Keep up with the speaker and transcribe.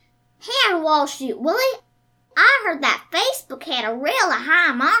Wall Street Willie. I heard that Facebook had a really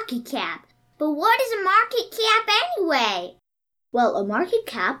high market cap. But what is a market cap anyway? Well, a market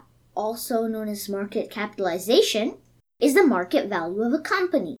cap, also known as market capitalization, is the market value of a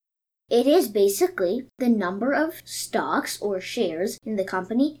company. It is basically the number of stocks or shares in the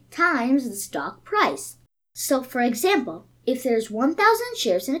company times the stock price. So, for example, if there's 1,000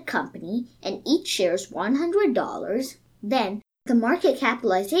 shares in a company and each share is $100, then the market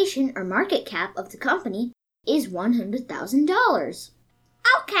capitalization or market cap of the company is $100,000.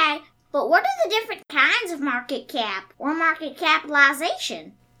 Okay, but what are the different kinds of market cap or market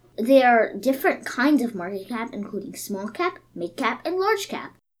capitalization? There are different kinds of market cap, including small cap, mid cap, and large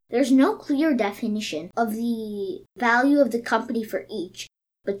cap. There's no clear definition of the value of the company for each,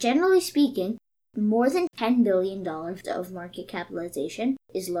 but generally speaking, more than $10 billion of market capitalization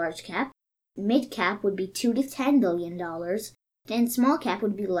is large cap, mid cap would be $2 to $10 billion, and small cap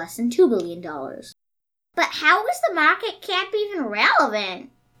would be less than $2 billion. But how is the market cap even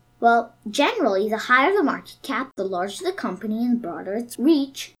relevant? Well, generally, the higher the market cap, the larger the company and the broader its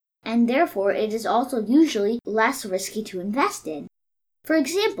reach, and therefore it is also usually less risky to invest in. For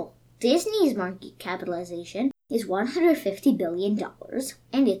example, Disney's market capitalization is $150 billion,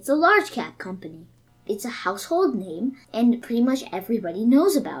 and it's a large cap company. It's a household name, and pretty much everybody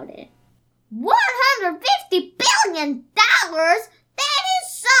knows about it. $150 billion? That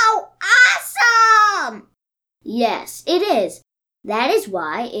is so awesome! Yes, it is. That is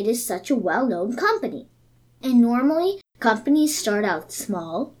why it is such a well-known company. And normally, companies start out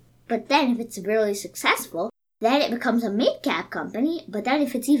small, but then if it's really successful, then it becomes a mid-cap company, but then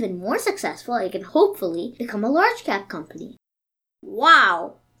if it's even more successful, it can hopefully become a large-cap company.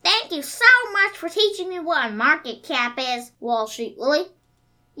 Wow! Thank you so much for teaching me what a market cap is, Wall Street Willie.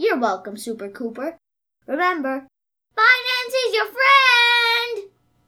 You're welcome, Super Cooper. Remember, finance is your friend!